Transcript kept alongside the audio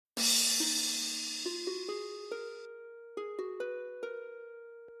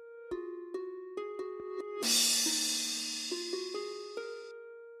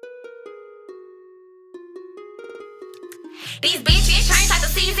These bitches change like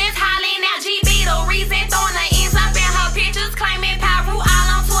the seasons, hollering out GB the reason, throwing the ends up in her pictures, claiming Pyro all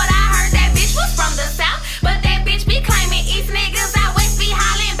on Twitter. I heard that bitch was from the south, but that bitch be claiming East niggas out west be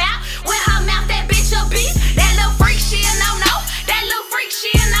hollering bout. With her mouth, that bitch a beast. That little freak, she a no-no. That little freak, she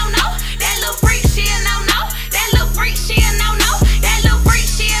a no-no. That little freak, she a no-no. That little freak, she a no-no. That little freak,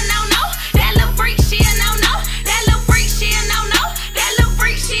 she a no-no. That little freak, she a no-no. That little freak, she a no-no. That little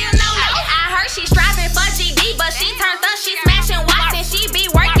freak, she a no-no. I heard she striving for GD, but she turned up, she smashing watts, and she be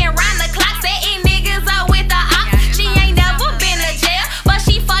working round the clock, setting niggas up with the ops. She ain't never been to jail, but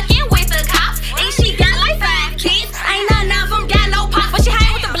she fucking with the cops. And she got like 5 kids, ain't none of them got no pop, but she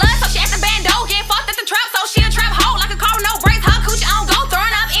hang with the blood, so she at the bando, get fucked at the trap, so she a trap hoe like a car, no brakes. Her coochie on go,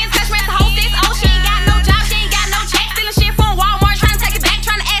 throwing up in attachments, the whole 6. Oh, she ain't got no job, she ain't got no check, stealing shit from Walmart, trying to take it back,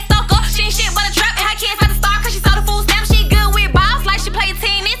 trying to act stuck up. She ain't shit but a trap, and her kids had to start cause she sold the food stamp. She good with balls like she played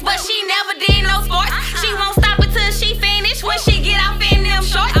tennis, but she never did no sports. She won't stop until she finish. When she get off in them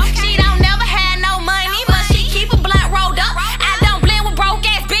shorts, she don't never have no money, but she keep a blunt rolled up. I don't blend with broke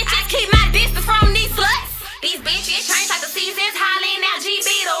ass bitches, keep my distance from these sluts. These bitches change like the seasons, hollering out GB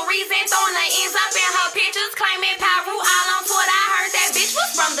the reason, throwing the ends up in her pictures, claiming Pyro all on Twitter. I heard that bitch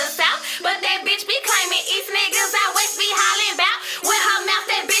was from the south, but that bitch be claiming East niggas out west be hollering bout. With her mouth,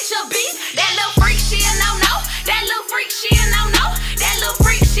 that bitch a beast. That little freak, she a no-no. That little freak, she a no-no. That little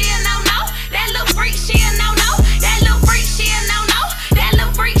freak, she a no-no. That little freak, she a no-no. That little freak, she a no-no. That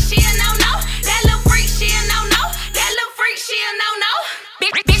little freak, she a no-no. That little freak, she a no-no. That little freak, she a no-no.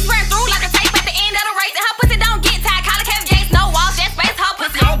 Bitch ran through like a tape at the end of the race, and her pussy don't get tied. Collar Kevin Gates, no walls, just face. Her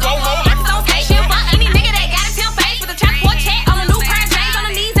pussy don't go low like it's on stage. She'll fuck any nigga that got a 10 face with a transport check on a new crown change on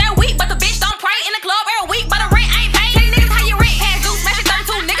the knees every week, but the bitch don't pray in the club every week, but the rent ain't paid. Tell niggas how you rent, had dudes smashing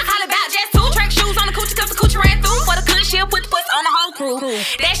 32 niggas holler about just 2 track shoes on the coochie 'cause the coochie ran through. For the good, she'll put the puss on the whole crew.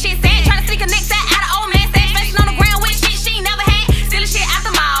 That shit sad, tryna stick a neck side